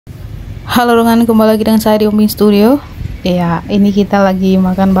Halo dongan, kembali lagi dengan saya di Untuk Studio. Ya, ini kita lagi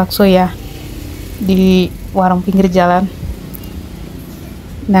makan bakso ya di warung pinggir jalan.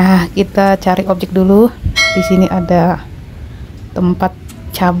 Nah, kita cari objek dulu. Di sini ada tempat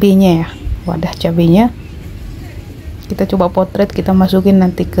cabenya ya, wadah cabenya. Kita coba potret, kita masukin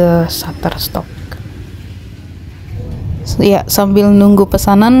nanti ke Shutterstock. Ya, sambil nunggu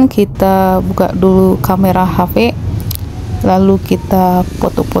pesanan kita buka dulu kamera HP, lalu kita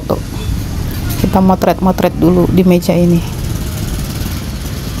foto-foto. Kita motret dulu di meja ini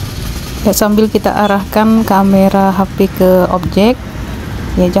ya, sambil kita arahkan kamera HP ke objek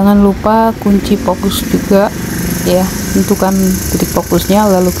ya. Jangan lupa kunci fokus juga ya, tentukan titik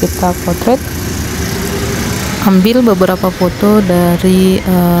fokusnya, lalu kita potret. Ambil beberapa foto dari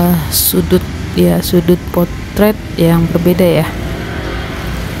sudut potret yang berbeda ya.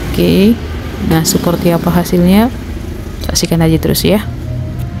 Oke, nah seperti apa hasilnya, saksikan aja terus ya.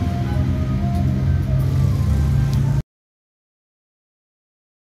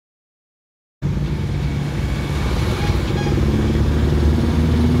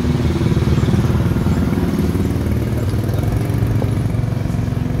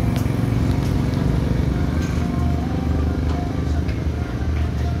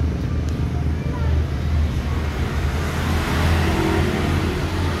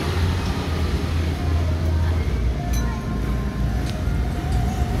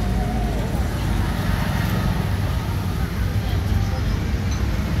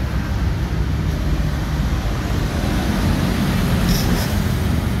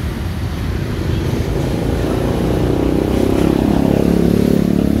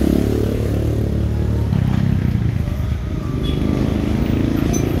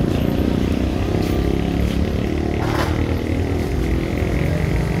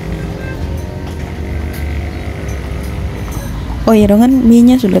 Oh ya dongan,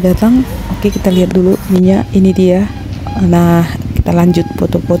 mie-nya sudah datang. Oke, kita lihat dulu mie-nya, ini dia. Nah, kita lanjut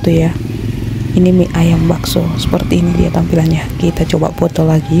foto-foto ya. Ini mie ayam bakso, seperti ini dia tampilannya. Kita coba foto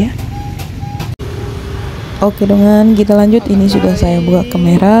lagi ya. Oke dongan, kita lanjut. Ini sudah saya buka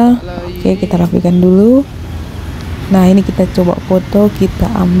kamera. Oke, kita rapikan dulu. Nah, ini kita coba foto,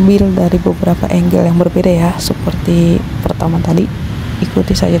 kita ambil dari beberapa angle yang berbeda ya, seperti pertama tadi.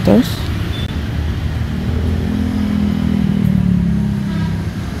 Ikuti saja terus.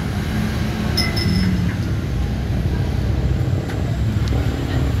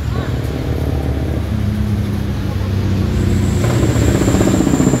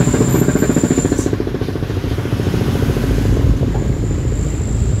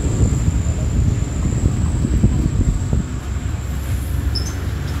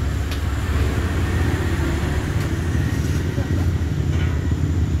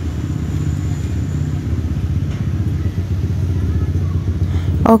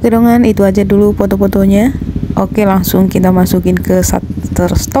 Oke dongan, itu aja dulu foto-fotonya. Oke, langsung kita masukin ke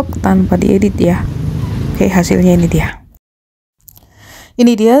Shutterstock tanpa diedit ya. Oke, hasilnya ini dia.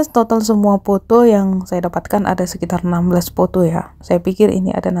 Ini dia total semua foto yang saya dapatkan, ada sekitar 16 foto ya. Saya pikir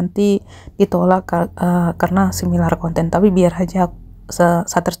ini ada nanti ditolak karena similar konten, tapi biar aja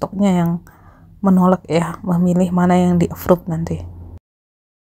Shutterstocknya yang menolak ya, memilih mana yang di approve nanti.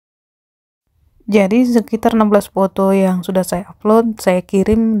 Jadi sekitar 16 foto yang sudah saya upload, saya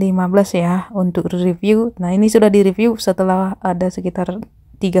kirim 15 ya untuk review. Nah, ini sudah di review setelah ada sekitar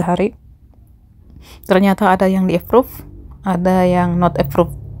 3 hari. Ternyata ada yang di approve, ada yang not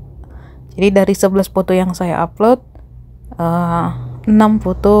approve. Jadi dari 11 foto yang saya upload, 6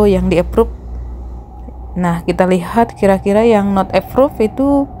 foto yang di approve. Nah, kita lihat kira-kira yang not approve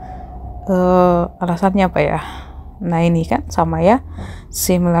itu alasannya apa ya. Nah, ini kan sama ya,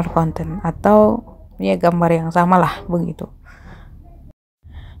 similar content atau ya gambar yang sama lah begitu.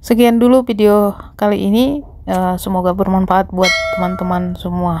 Sekian dulu video kali ini, semoga bermanfaat buat teman-teman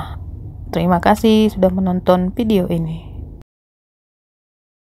semua. Terima kasih sudah menonton video ini.